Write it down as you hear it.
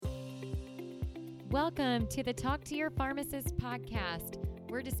Welcome to the Talk to Your Pharmacist podcast.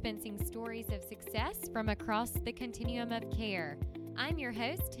 We're dispensing stories of success from across the continuum of care. I'm your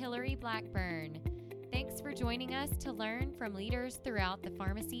host, Hillary Blackburn. Thanks for joining us to learn from leaders throughout the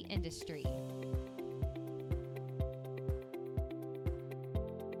pharmacy industry.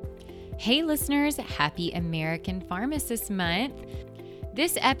 Hey listeners, happy American Pharmacist Month.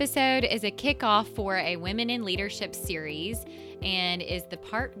 This episode is a kickoff for a Women in Leadership series and is the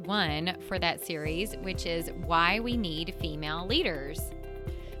part 1 for that series, which is why we need female leaders.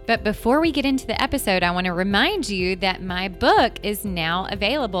 But before we get into the episode, I want to remind you that my book is now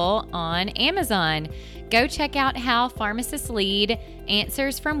available on Amazon. Go check out How Pharmacists Lead: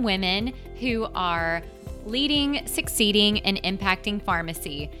 Answers from Women Who Are Leading, Succeeding, and Impacting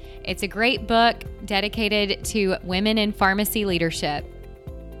Pharmacy. It's a great book dedicated to women in pharmacy leadership.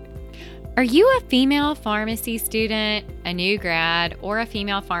 Are you a female pharmacy student, a new grad, or a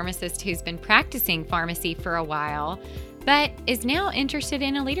female pharmacist who's been practicing pharmacy for a while, but is now interested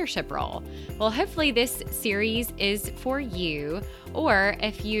in a leadership role? Well, hopefully this series is for you, or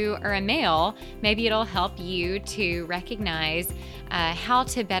if you are a male, maybe it'll help you to recognize how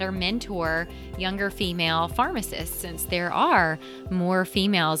to better mentor younger female pharmacists, since there are more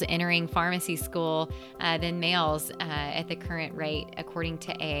females entering pharmacy school than males at the current rate, according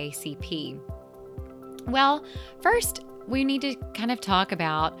to AACP. Well, first, we need to kind of talk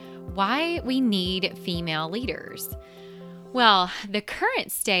about why we need female leaders. Well, the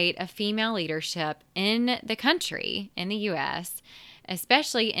current state of female leadership in the country, in the U.S.,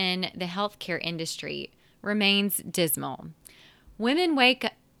 especially in the healthcare industry, remains dismal. Women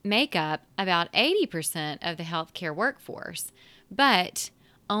make up about 80% of the healthcare workforce, but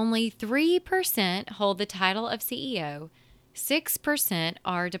only 3% hold the title of CEO, 6%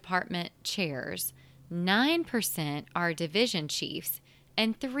 are department chairs, 9% are division chiefs,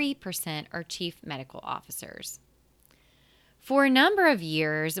 and 3% are chief medical officers. For a number of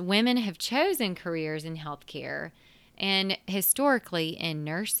years, women have chosen careers in healthcare and historically in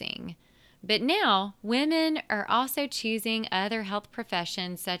nursing. But now, women are also choosing other health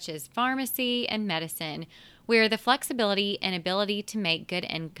professions such as pharmacy and medicine, where the flexibility and ability to make good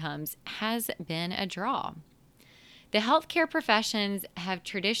incomes has been a draw. The healthcare professions have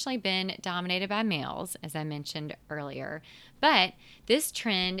traditionally been dominated by males, as I mentioned earlier, but this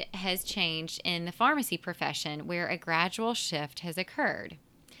trend has changed in the pharmacy profession, where a gradual shift has occurred.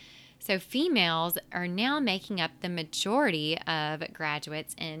 So females are now making up the majority of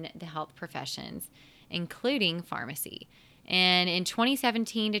graduates in the health professions, including pharmacy. And in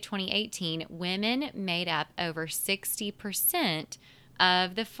 2017 to 2018, women made up over 60%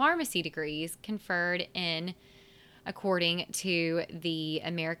 of the pharmacy degrees conferred in, according to the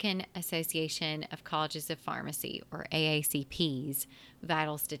American Association of Colleges of Pharmacy, or AACP's,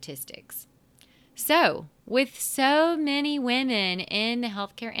 vital statistics. So, with so many women in the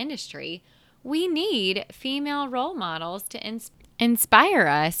healthcare industry, we need female role models to inspire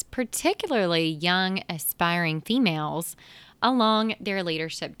us, particularly young, aspiring females, along their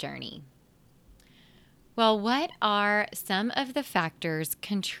leadership journey. Well, what are some of the factors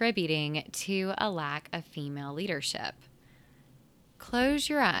contributing to a lack of female leadership? Close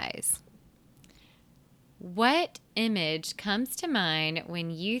your eyes. What image comes to mind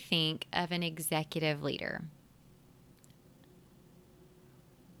when you think of an executive leader?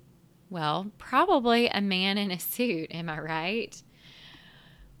 Well, probably a man in a suit, am I right?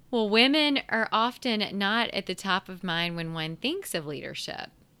 Well, women are often not at the top of mind when one thinks of leadership.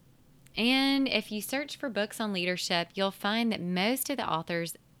 And if you search for books on leadership, you'll find that most of the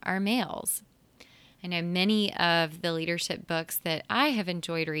authors are males. I know many of the leadership books that I have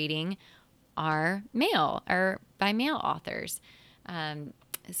enjoyed reading are male or by male authors.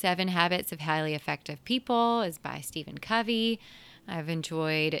 7 Habits of Highly Effective People is by Stephen Covey. I've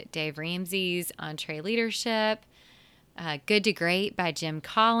enjoyed Dave Ramsey's EntreLeadership, Good to Great by Jim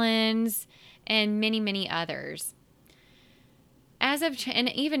Collins, and many, many others.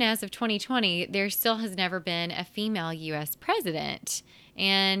 Even as of 2020, there still has never been a female U.S. president,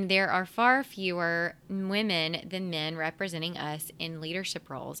 and there are far fewer women than men representing us in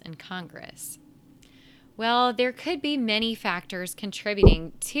leadership roles in Congress. Well, there could be many factors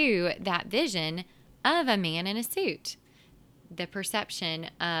contributing to that vision of a man in a suit, the perception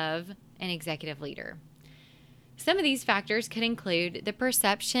of an executive leader. Some of these factors could include the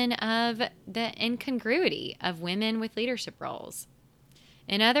perception of the incongruity of women with leadership roles.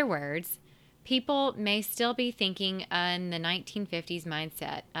 In other words, people may still be thinking in the 1950s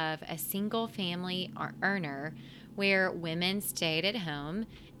mindset of a single family earner where women stayed at home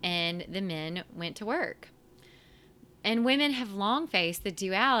and the men went to work. And women have long faced the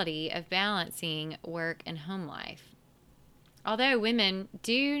duality of balancing work and home life. Although women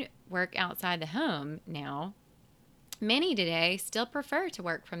do work outside the home now, many today still prefer to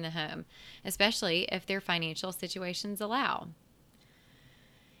work from the home, especially if their financial situations allow.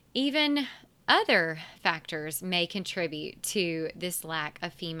 Even other factors may contribute to this lack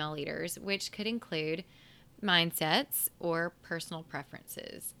of female leaders, which could include mindsets or personal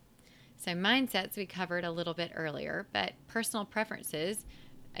preferences. So, mindsets we covered a little bit earlier, but personal preferences,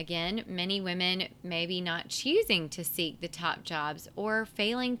 again, many women maybe not choosing to seek the top jobs or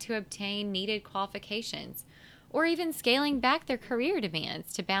failing to obtain needed qualifications, or even scaling back their career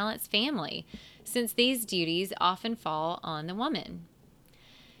demands to balance family, since these duties often fall on the woman.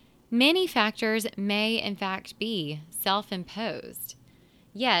 Many factors may, in fact, be self-imposed,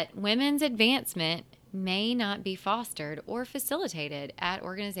 yet women's advancement may not be fostered or facilitated at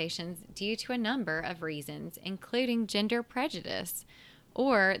organizations due to a number of reasons, including gender prejudice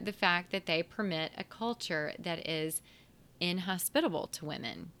or the fact that they permit a culture that is inhospitable to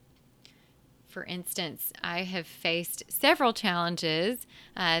women. For instance, I have faced several challenges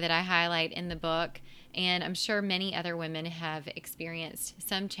that I highlight in the book, and I'm sure many other women have experienced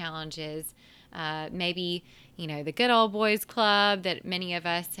some challenges. Maybe, the good old boys club that many of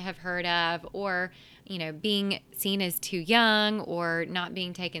us have heard of, or, being seen as too young or not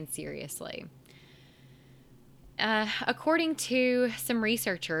being taken seriously. According to some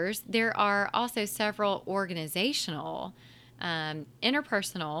researchers, there are also several organizational,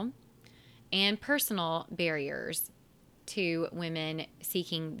 interpersonal, and personal barriers to women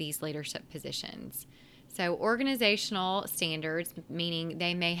seeking these leadership positions. So organizational standards, meaning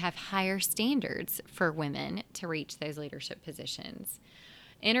they may have higher standards for women to reach those leadership positions.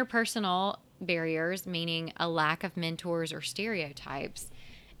 Interpersonal barriers, meaning a lack of mentors or stereotypes.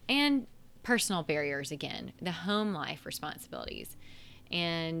 And personal barriers, again, the home life responsibilities.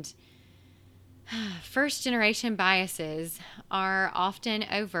 And first-generation biases are often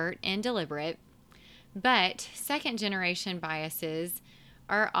overt and deliberate, but second-generation biases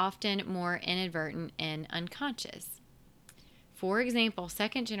are often more inadvertent and unconscious. For example,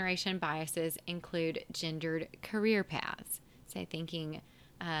 second-generation biases include gendered career paths. So thinking,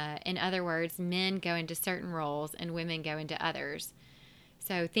 in other words, men go into certain roles and women go into others.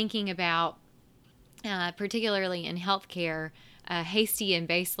 So thinking about, particularly in healthcare, a hasty and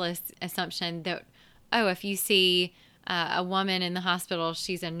baseless assumption that, if you see a woman in the hospital,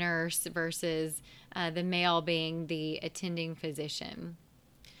 she's a nurse versus the male being the attending physician.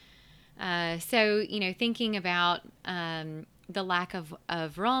 So, thinking about the lack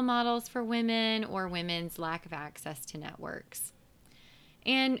of role models for women or women's lack of access to networks.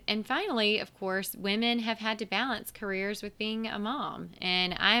 And finally, of course, women have had to balance careers with being a mom.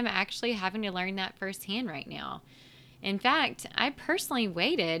 And I'm actually having to learn that firsthand right now. In fact, I personally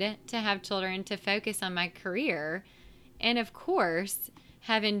waited to have children to focus on my career. And of course,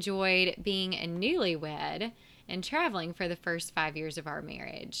 have enjoyed being a newlywed and traveling for the first 5 years of our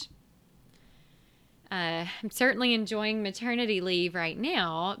marriage. I'm certainly enjoying maternity leave right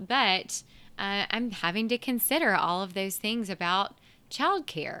now, but I'm having to consider all of those things about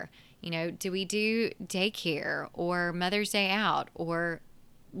childcare. Do we do daycare or Mother's Day out or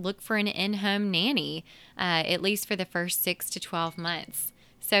look for an in-home nanny, at least for the first 6 to 12 months,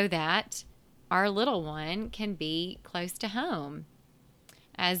 so that our little one can be close to home,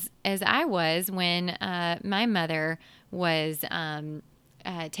 as I was when my mother was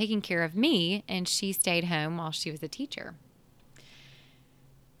taking care of me, and she stayed home while she was a teacher.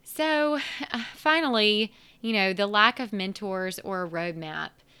 So finally, the lack of mentors or a roadmap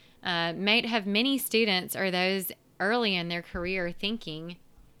might have many students or those early in their career thinking,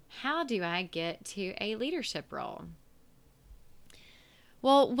 how do I get to a leadership role?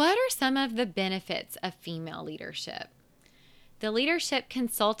 Well, what are some of the benefits of female leadership? The leadership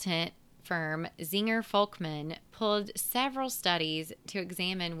consultant firm Zinger Folkman pulled several studies to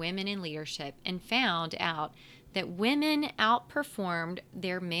examine women in leadership and found out that women outperformed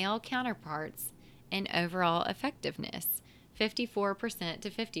their male counterparts in overall effectiveness, 54% to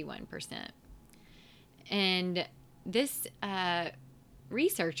 51%. And this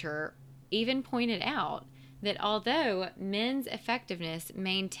researcher even pointed out that although men's effectiveness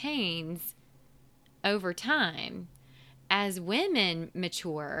maintains over time, as women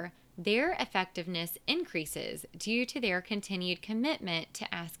mature, their effectiveness increases due to their continued commitment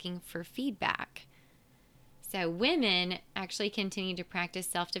to asking for feedback. So women actually continue to practice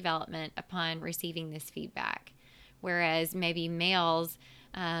self-development upon receiving this feedback, whereas maybe males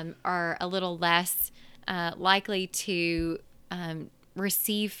are a little less likely to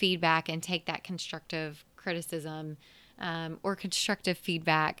receive feedback and take that constructive criticism or constructive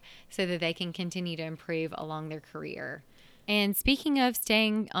feedback so that they can continue to improve along their career. And speaking of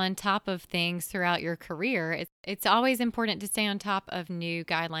staying on top of things throughout your career, it's always important to stay on top of new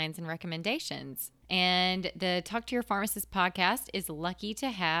guidelines and recommendations. And the Talk to Your Pharmacist podcast is lucky to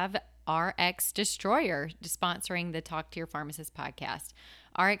have RX Destroyer sponsoring the Talk to Your Pharmacist podcast.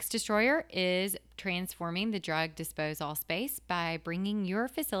 RX Destroyer is transforming the drug disposal space by bringing your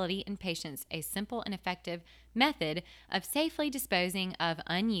facility and patients a simple and effective method of safely disposing of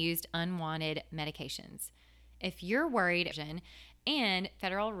unused, unwanted medications. If you're worried and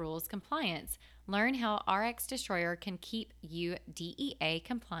federal rules compliance, learn how RX Destroyer can keep you DEA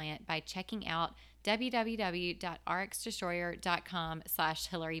compliant by checking out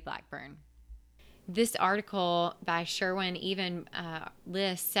www.rxdestroyer.com/Hillary Blackburn. This article by Sherwin even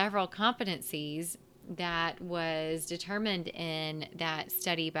lists several competencies that was determined in that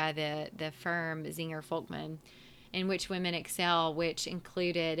study by the firm Zinger Folkman, in which women excel, which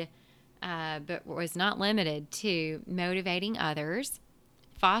included but was not limited to motivating others,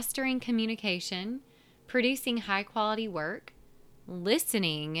 fostering communication, producing high-quality work,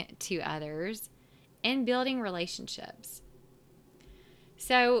 listening to others, and building relationships.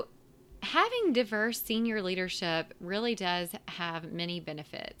 So having diverse senior leadership really does have many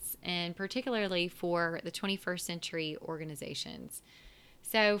benefits, and particularly for the 21st century organizations.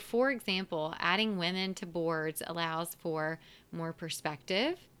 So, for example, adding women to boards allows for more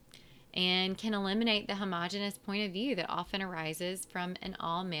perspective and can eliminate the homogenous point of view that often arises from an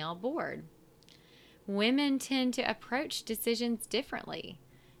all-male board. Women tend to approach decisions differently,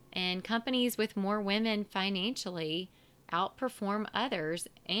 and companies with more women financially outperform others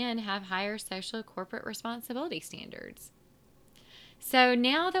and have higher social corporate responsibility standards. So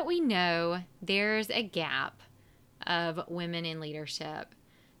now that we know there's a gap of women in leadership,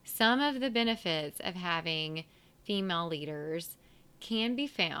 some of the benefits of having female leaders can be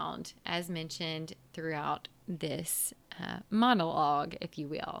found, as mentioned throughout this monologue, if you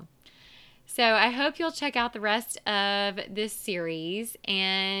will. So I hope you'll check out the rest of this series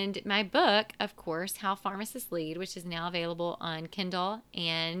and my book, of course, How Pharmacists Lead, which is now available on Kindle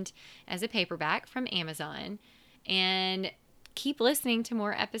and as a paperback from Amazon. And keep listening to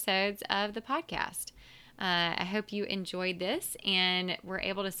more episodes of the podcast. I hope you enjoyed this and were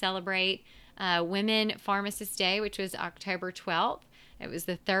able to celebrate Women Pharmacist Day, which was October 12th. It was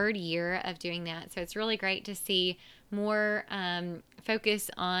the third year of doing that. So it's really great to see more focus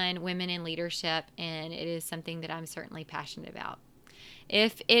on women in leadership, and it is something that I'm certainly passionate about.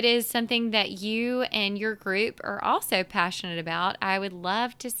 If it is something that you and your group are also passionate about, I would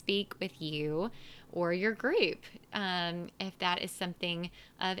love to speak with you or your group if that is something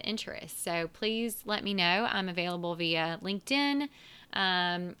of interest. So please let me know. I'm available via LinkedIn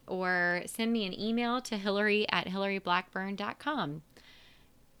or send me an email to hillary@hillaryblackburn.com.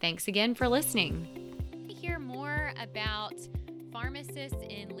 Thanks again for listening. To hear more about pharmacists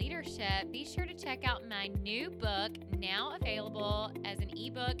in leadership, be sure to check out my new book, now available as an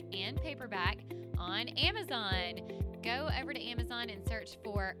ebook and paperback on Amazon. Go over to Amazon and search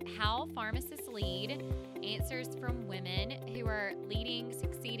for How Pharmacists Lead, answers from women who are leading,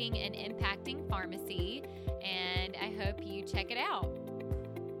 succeeding, and impacting pharmacy, and I hope you check it out.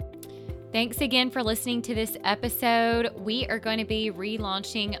 Thanks again for listening to this episode. We are going to be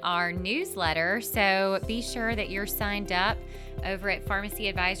relaunching our newsletter, so be sure that you're signed up over at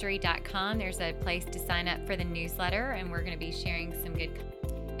pharmacyadvisory.com. There's a place to sign up for the newsletter, and we're going to be sharing some good content.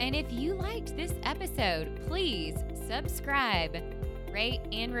 And if you liked this episode, please subscribe, rate,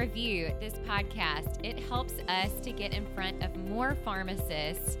 and review this podcast. It helps us to get in front of more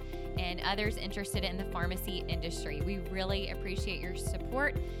pharmacists and others interested in the pharmacy industry. We really appreciate your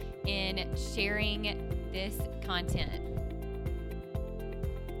support in sharing this content.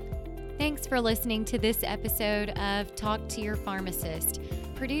 Thanks for listening to this episode of Talk to Your Pharmacist,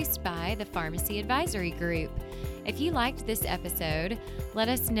 produced by the Pharmacy Advisory Group. If you liked this episode, let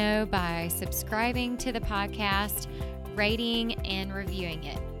us know by subscribing to the podcast, rating, and reviewing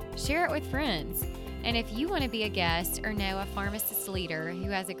it. Share it with friends. And if you want to be a guest or know a pharmacist leader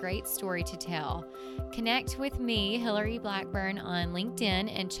who has a great story to tell, connect with me, Hillary Blackburn, on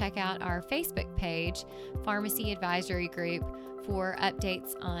LinkedIn and check out our Facebook page, Pharmacy Advisory Group, for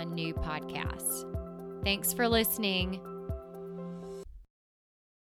updates on new podcasts. Thanks for listening.